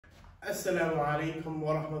Assalamu alaikum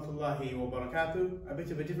wa rahmatullahi wa barakatuh. A bit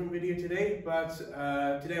of a different video today, but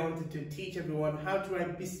today I wanted to teach everyone how to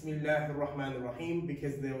write Bismillah ar-Rahman ar-Rahim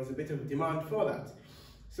because there was a bit of demand for that.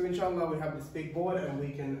 So inshallah we have this big board and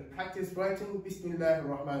we can practice writing Bismillah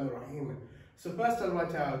ar-Rahman ar-Rahim. So first I'll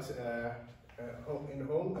write out in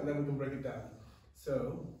whole and then we can break it down.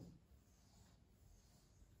 So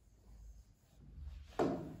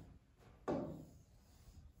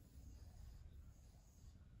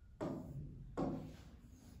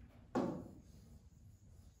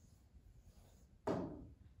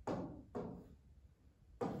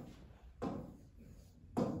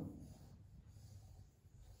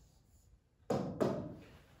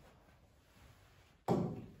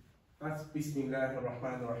that's Bismillah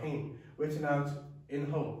ar-Rahman ar-Rahim, written out in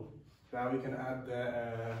whole. Now we can add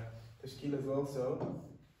the tashkil as well, so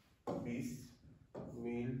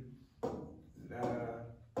Bismillah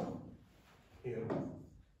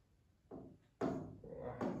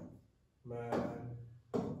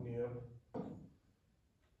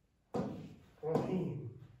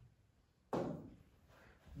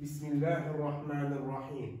Bismillah ar-Rahman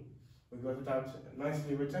ar-Rahim. We got it out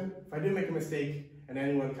nicely written. If I do make a mistake, and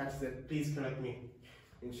anyone catches it, please correct me,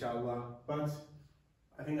 inshallah. But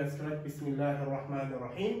I think that's correct. Bismillah ar-Rahman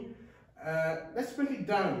ar-Rahim. Let's break it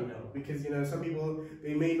down, because some people,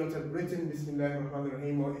 they may not have written Bismillah ar-Rahman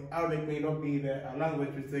ar-Rahim, or Arabic may not be their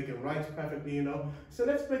language which they can write perfectly, So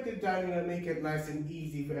let's break it down, make it nice and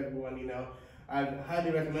easy for everyone, I'd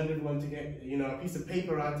highly recommend everyone to get, a piece of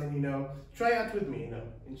paper out and, try out with me,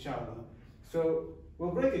 inshallah. So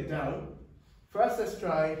we'll break it down. First, let's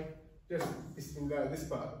try just Bismillah, this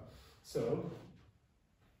part. So,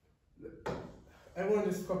 everyone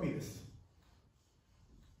just copy this.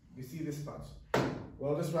 You see this part?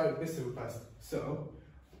 Well, just write Bism first. So,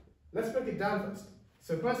 let's break it down first.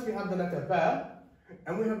 So first we have the letter Ba,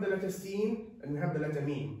 and we have the letter Sin, and we have the letter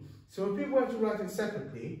Mim. So if we were to write it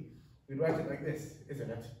separately, we'd write it like this, isn't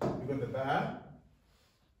it? We've got the Ba,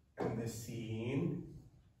 and the Sin,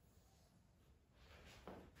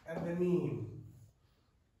 and the Mim.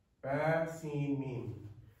 Ba, Sin, Mim.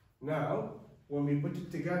 Now, when we put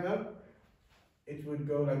it together, it would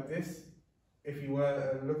go like this. If you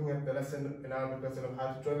were looking at the lesson, in Arabic lesson of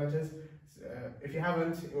how to join letters, if you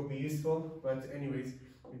haven't, it will be useful. But anyways,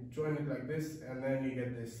 you join it like this, and then you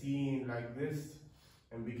get the Sin like this.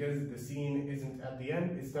 And because the Sin isn't at the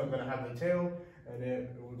end, it's not going to have the tail, and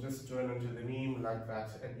it will just join onto the Mim like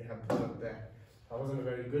that, and you have the dot there. That wasn't a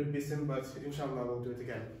very good Bism, but inshallah we'll do it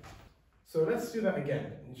again. So let's do that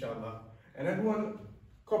again, inshallah. And everyone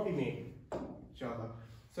copy me, inshallah.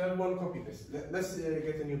 So everyone copy this. Let's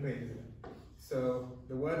get a new page, isn't it? So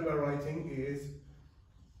the word we're writing is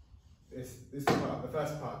this part, the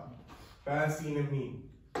first part. Ba, Sin, and Mim.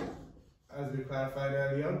 As we clarified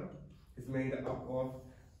earlier, is made up of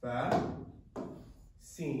Ba,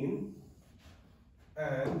 Sin,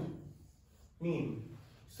 and Mim.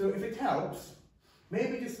 So if it helps,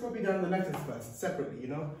 maybe just copy down the letters first, separately,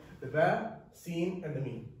 the Ba, Sin, and the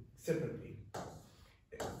Mim, separately.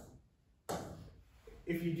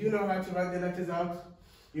 If you do know how to write the letters out,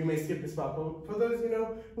 you may skip this part. For those,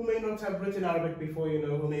 who may not have written Arabic before,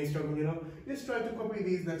 who may struggle, just try to copy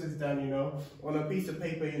these letters down, on a piece of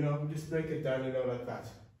paper, just break it down, like that.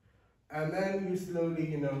 And then you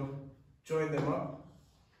slowly, join them up.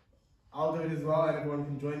 I'll do it as well, and everyone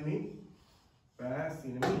can join me. Ba,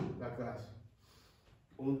 Sin, and Mim, like that.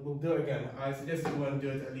 We'll do it again. I suggest everyone do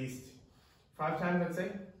it at least 5 times, I'd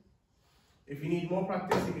say. If you need more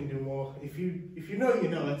practice, you can do more. If you know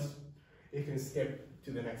it, you can skip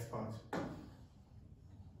to the next part.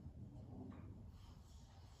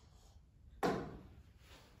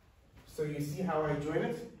 So you see how I join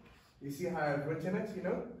it? You see how I've written it,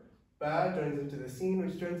 Ba joins into the Sin,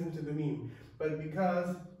 which joins into the Mim. But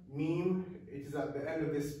because Mim, it is at the end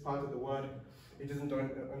of this part of the word, it doesn't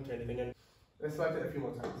join onto anything. Let's write it a few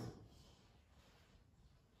more times.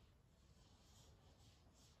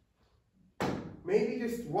 Maybe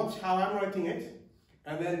just watch how I'm writing it,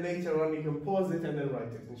 and then later on you can pause it and then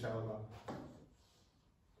write it, inshallah.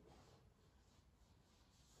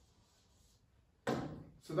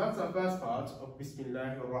 So that's our first part of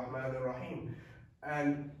Bismillah ar-Rahman ar-Rahim.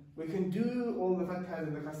 And we can do all the fathahs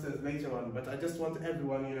and the kasras later on, but I just want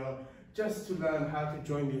everyone, just to learn how to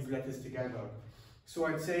join these letters together. So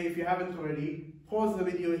I'd say, if you haven't already, pause the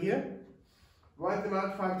video here, write them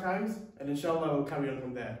out 5 times, and inshallah we'll carry on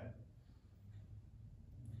from there.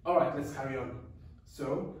 Alright, let's carry on.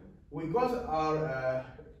 So, we got our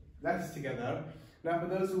letters together. Now for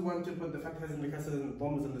those who want to put the fathahs and the kasras and the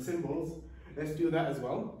dhammas and the symbols, let's do that as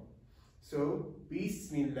well. So,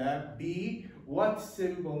 Bismillah, B, what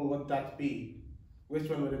symbol would that be? Which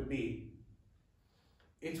one would it be?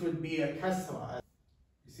 It would be a kasra.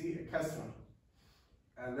 You see, a kasra.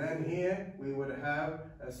 And then here we would have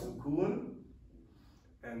a sukoon.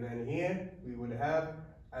 And then here we would have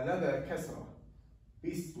another kasra.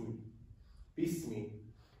 Bismi. Bismi.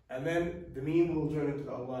 And then the meme will join into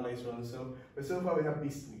the Allah later on. But so far we have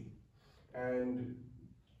Bismi. And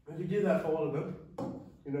we can do that for all of them.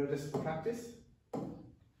 You know, just practice.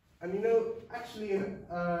 And you know, actually in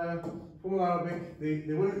formal Arabic,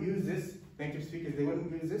 they wouldn't use this. Native speakers, they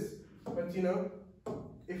wouldn't use this. But you know,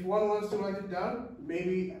 if one wants to write it down,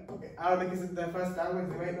 maybe Arabic isn't their first language,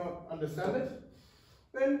 they may not understand it,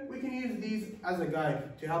 then we can use these as a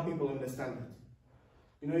guide to help people understand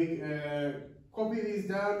it. You know, you copy these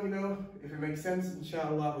down, you know, if it makes sense,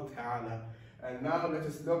 inshallah ta'ala. And now let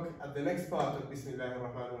us look at the next part of Bismillahir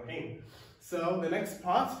Rahmanir Rahim. So the next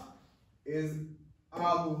part is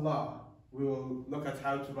Allah. We will look at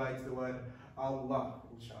how to write the word Allah,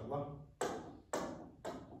 inshallah.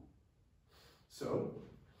 So,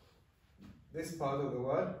 this part of the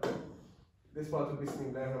word, this part of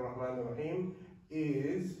Bismillahir Rahmanir Rahim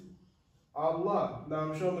is Allah. Now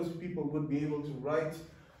I'm sure most people would be able to write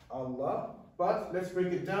Allah, but let's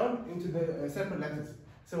break it down into the separate letters.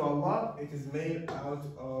 So Allah, it is made out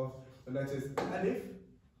of the letters Alif,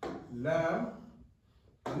 Lam,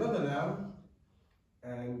 another Lam,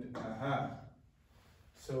 and a Ha.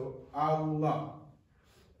 So Allah.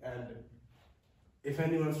 And if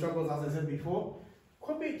anyone struggles, as I said before,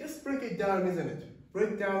 copy, just break it down, isn't it?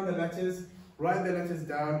 Break down the letters, write the letters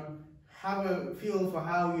down, have a feel for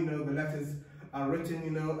how, you know, the letters are written,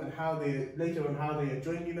 you know, and how they, later on how they are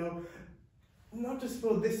joined, you know. Not just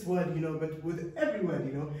for this word, you know, but with every word,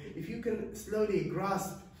 you know. If you can slowly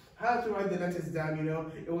grasp how to write the letters down, you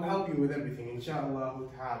know, it will help you with everything, inshallah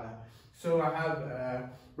ta'ala. So I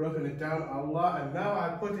have broken it down, Allah, and now I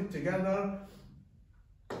put it together.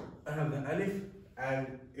 I have the Alif,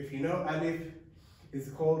 and if you know, Alif is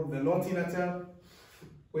called the naughty letter,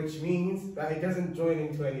 which means that it doesn't join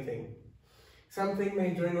into anything. Something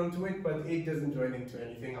may join onto it, but it doesn't join into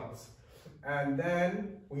anything else. And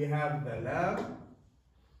then we have the Lam,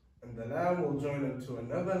 and the Lam will join into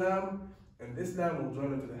another Lam, and this Lam will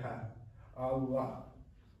join into the Ha. Allah.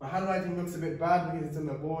 My handwriting looks a bit bad because it's on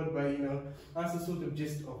the board, but you know, that's the sort of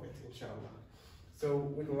gist of it, inshallah. So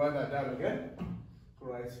we can write that down again.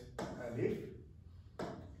 Write Alif,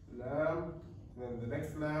 Lam, then the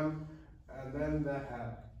next Lam, and then the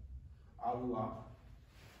Ha. Allah.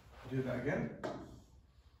 Do that again.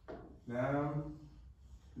 Lam,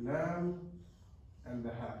 Lam, and the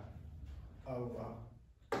Ha. Allah.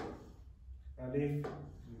 Alif,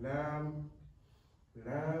 Lam,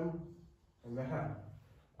 Lam, and the Ha.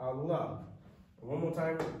 Allah. One more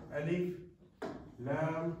time. Alif,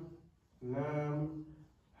 Lam, Lam,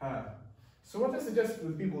 Ha. So what I suggest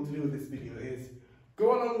with people to do with this video is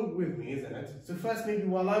go along with me, isn't it? So first, maybe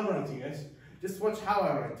while I'm writing it, just watch how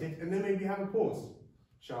I write it, and then maybe have a pause,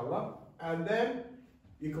 inshallah. And then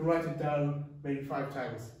you can write it down maybe 5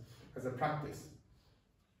 times as a practice.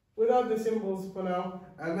 Without the symbols for now,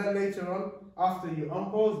 and then later on, after you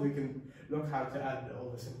unpause, we can look how to add all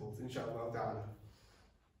the symbols, inshallah ta'ala.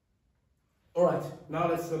 Alright, now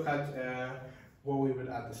let's look at what we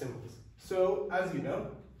will add the symbols. So, as you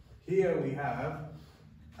know, here we have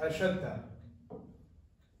a shadda.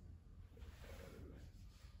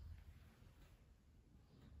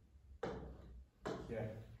 Yeah,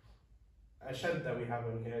 a shadda we have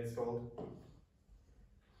on here, it's called.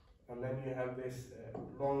 And then you have this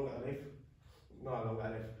long alif, not long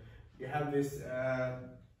alif. You have this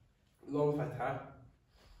long fatha,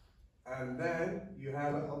 and then you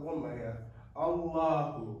have a dhamma here,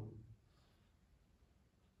 Allahu.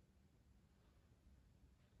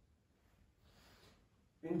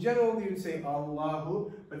 In general, you would say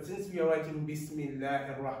Allahu, but since we are writing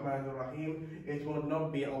Bismillahir Rahmanir Rahim, it will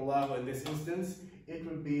not be Allahu in this instance. It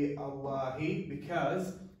would be Allahi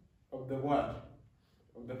because of the word,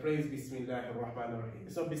 of the phrase Bismillahir Rahmanir Rahim.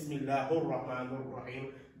 It's not Bismillahir Rahmanir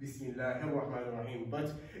Rahim, Bismillahir Rahmanir Rahim.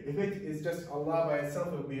 But if it is just Allah by itself,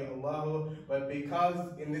 it will be Allahu. But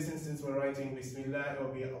because in this instance we're writing Bismillah, it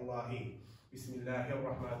will be Allahi. Bismillahir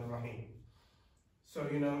Rahmanir Rahim. So,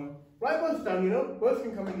 you know, write both down, you know, both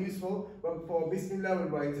can come in useful, but for Bismillah we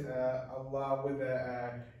write Allah with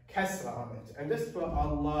a kasra on it. And just for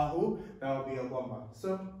Allahu, that will be a dhamma.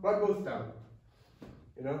 So, write both down,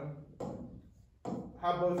 you know,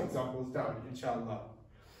 have both examples down, inshallah.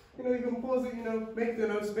 You know, you can pause it, you know, make the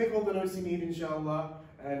notes, make all the notes you need, inshallah.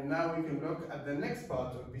 And now we can look at the next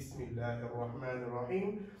part of Bismillahir Rahmanir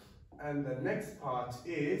Rahim. And the next part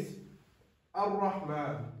is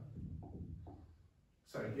Ar-Rahman.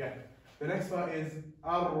 sorry, yeah. The next part is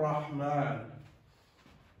Ar-Rahman.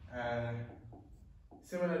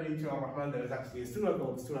 Similarly to Ar-Rahman, there is actually a surah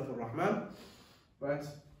called Surah Ar-Rahman, but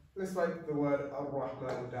let's write the word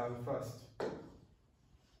Ar-Rahman down first.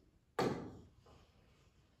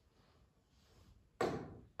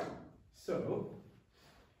 So,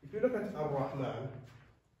 if you look at Ar-Rahman,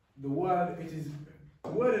 the word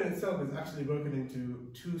in itself is actually broken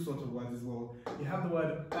into two sort of words as well. You have the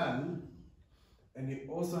word Al, and you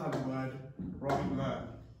also have the word Rahman.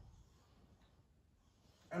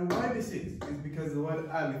 And why this is because the word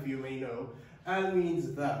Al, if you may know, Al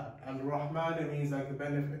means the, and Rahman, it means like the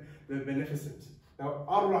beneficent. Now,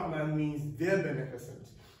 Ar-Rahman means the beneficent.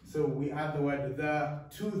 So we add the word the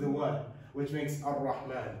to the word, which makes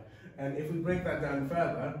Ar-Rahman. And if we break that down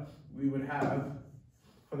further, we would have,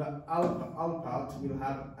 for the al part, we'll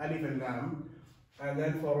have alif and lam. And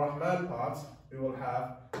then for Rahman part, we will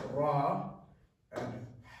have ra and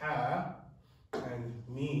ha and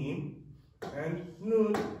mim and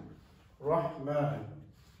nun, Rahman.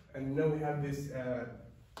 And now we have this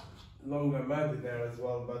longer mad there as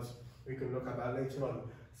well, but we can look at that later on.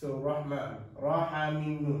 So Rahman, Ra, Ha,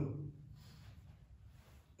 Mim, Nun.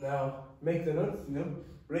 Now make the notes,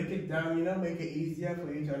 break it down, make it easier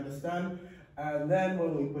for you to understand. And then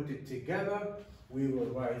when we put it together, we will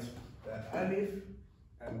write the alif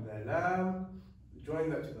and the lam, join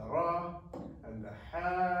that to the ra, and the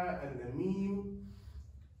ha, and the mim,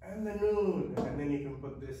 and the noon. And then you can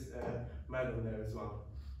put this mad on there as well.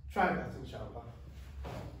 Try that, inshallah.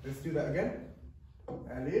 Let's do that again.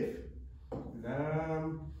 Alif,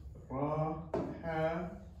 lam, ra, ha,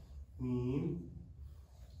 mim,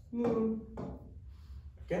 noon.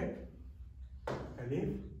 Okay? Alif,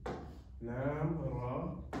 lam,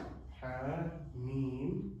 ra, ha,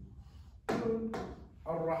 mim, noon.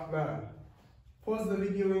 Ar-Rahman. Pause the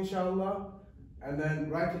video, inshallah, and then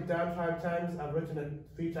write it down 5 times. I've written it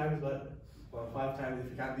 3 times, but, well, 5 times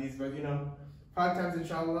if you count these, but 5 times,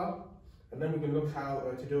 inshallah. And then we can look how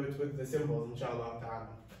to do it with the symbols, inshallah ta'ala.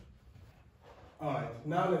 Alright,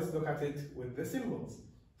 now let's look at it with the symbols.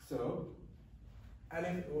 So,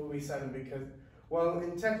 alif will be silent because, well,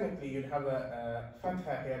 technically you'd have a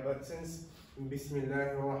fatha here, but since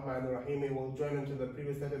Bismillahir Rahmanir Rahim it will join into the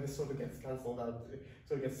previous letter, this sort of gets cancelled out,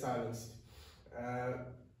 so it gets silenced.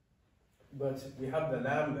 But we have the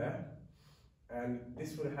lam there, and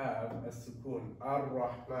this would have a sukoon,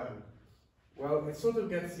 Ar-Rahman. Well, it sort of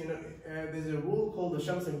gets, there's a rule called the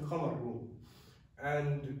Shams and Qamar rule.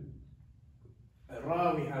 And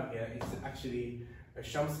Ra we have here is actually a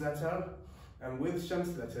Shams letter. And with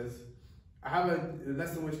Shams letters, I have a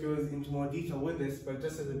lesson which goes into more detail with this, but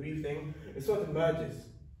just as a brief thing, it sort of merges,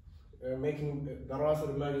 making the Ra sort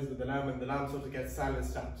of merges with the Lam, and the Lam sort of gets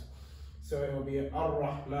silenced out. So it will be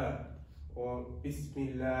Ar-Rahman, or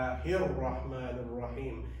Bismillahir Rahmanir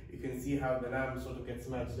Rahim. You can see how the Lam sort of gets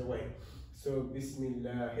merged away. So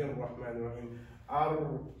Bismillahir Rahmanir Rahim.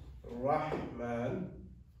 Ar-Rahman.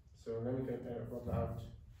 So let me get that out.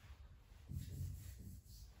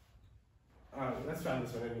 Let's try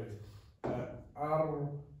this one anyways.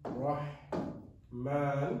 Ar-Rahman.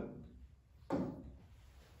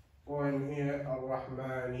 Or in here,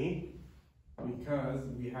 Ar-Rahmani, because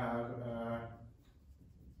we have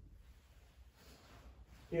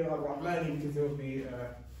here Ar-Rahmani, because it will be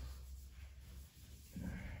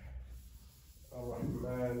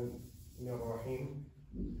Ar-Rahman Ar-Rahim.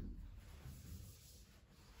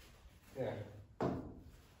 Yeah.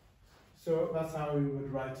 So that's how we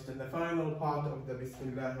would write it. And the final part of the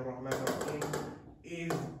Bismillah ar-Rahman ar-Rahim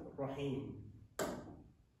is Rahim.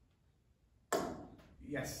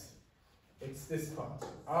 Yes, it's this part.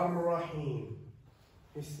 Ar-Rahim.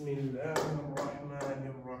 Bismillah ar-Rahman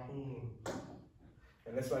ar-Rahim.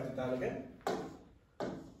 And let's write it down again.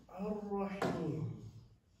 Ar-Rahim.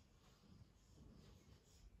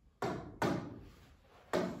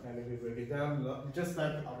 And if we break it down, just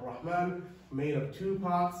like Ar-Rahman, made of 2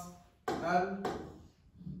 parts, Al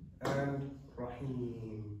and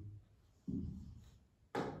Rahim.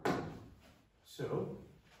 So,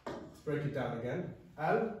 let's break it down again.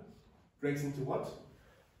 Al breaks into what?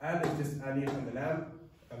 Al is just Alif and the Lam,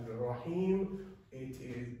 and Rahim, it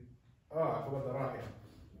is, I forgot the Ra here.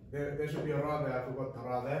 There should be a Ra there, I forgot the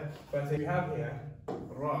Ra there. But we have here,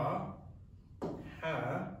 Ra,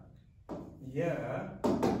 Ha, Ya,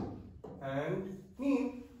 and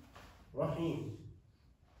Mim, Rahim.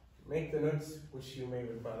 Make the notes which you may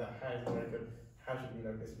require. That Ha is very good. Ha should be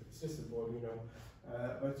like this. It's just a board,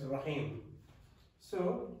 but it's Rahim.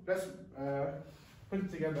 So let's put it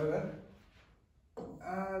together then.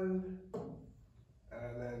 And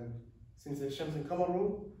then since it's Shams and Qamar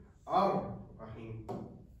rule, Ar-Rahim.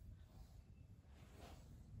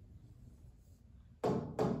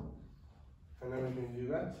 And then we can do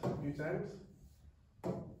that a few times.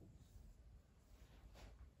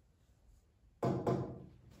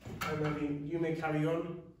 And then you may carry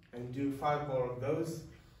on and do 5 more of those,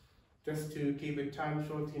 just to keep it time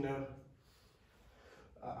short, you know.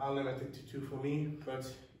 I'll limit it to 2 for me, but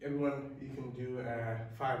everyone, you can do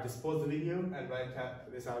 5. Just pause the video and write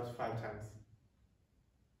this out 5 times.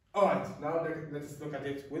 Alright, now let's look at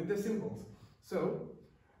it with the symbols. So,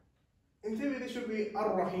 in theory this should be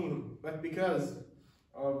Ar-Rahim, but because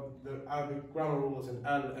of the Arabic grammar rules and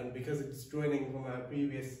al, and because it's joining from a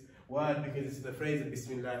previous word, because it's the phrase of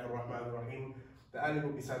Bismillah ar-Rahman ar-Rahim, the alif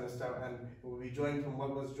will be silenced out and it will be joined from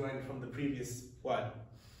what was joined from the previous word.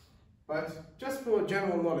 But just for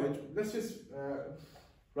general knowledge, let's just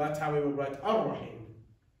write how we would write Ar-Rahim.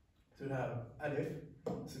 So we have alif,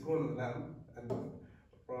 sukun lam, and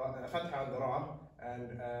fatha on the ra,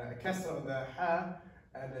 and a kasra on the ha,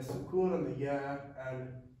 and a sukun on the ya, and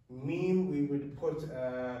mim we would put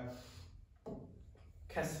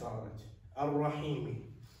kasra on it.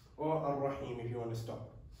 Ar-Rahimi, or Ar-Rahim if you want to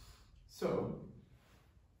stop. So,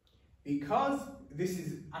 because this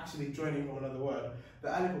is actually joining from another word, the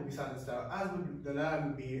alif will be silenced out, as would the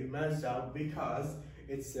lam be merged out, because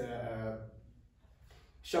it's a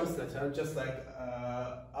shams letter, just like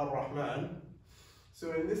Ar-Rahman.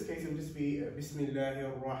 So in this case it will just be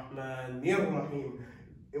Bismillahir Rahmanir Rahim.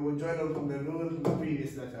 It will join on from the noon from the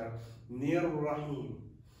previous letter, Nir Rahim.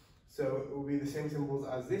 So it will be the same symbols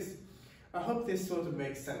as this. I hope this sort of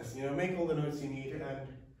makes sense. You know, make all the notes you need, and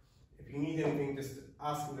if you need anything, just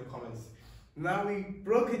ask in the comments. Now we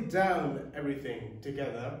broke it down, everything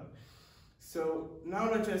together. So now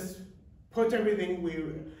let's just put everything we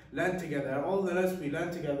learned together, all the notes we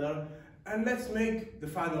learned together, and let's make the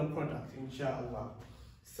final product, inshallah.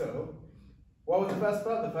 So, what was the first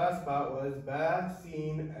part? The first part was Ba,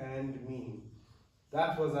 Sin, and Mim.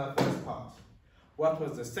 That was our first part. What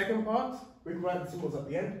was the second part? We can write the symbols at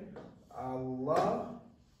the end. Allah.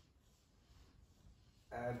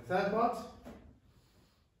 And third part,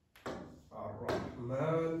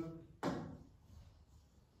 Ar-Rahman.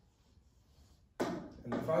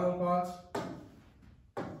 And the final part,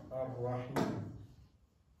 Ar-Rahim.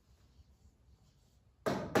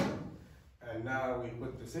 And now we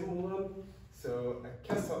put the symbol on. So a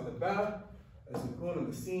kasra on the ba, a sukun on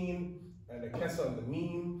the sin, and a kasra on the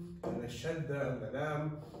mim, and a shadda on the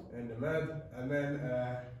lam, and the mad, and then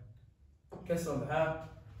kasra on the ha,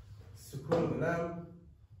 sukun on the lam,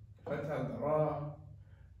 fatha on the ra,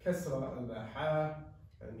 kasra on the ha,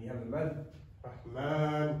 and you have the mad,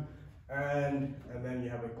 Rahman, and then you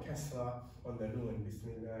have a kasra on the noon,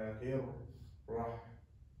 Bismillahir Rahman.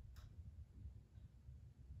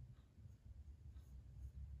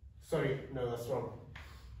 Sorry, no, that's wrong.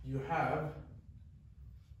 You have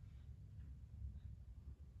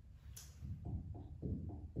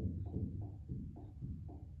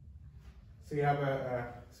a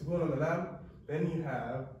sukun on the lam, then you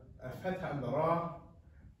have a fatha on the ra,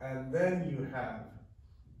 and then you have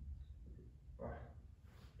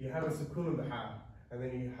a sukun on the ha, and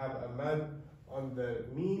then you have a mad on the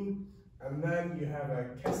mim, and then you have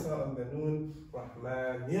a kasra on the noon,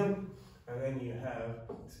 Rahmanir, and then you have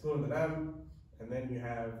sukun on the lam, and then you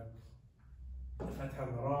have a fatha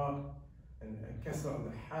on the ra, and a kasra on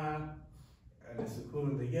the ha, and a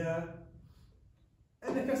sukun on the ya,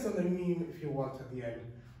 and a kasra on the mim if you want at the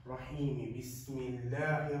end. Rahimi,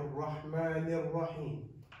 Bismillahir Rahmanir Rahim.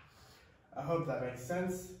 I hope that makes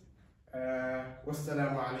sense.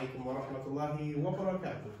 Wassalamu alaikum wa rahmatullahi wa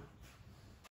barakatuh.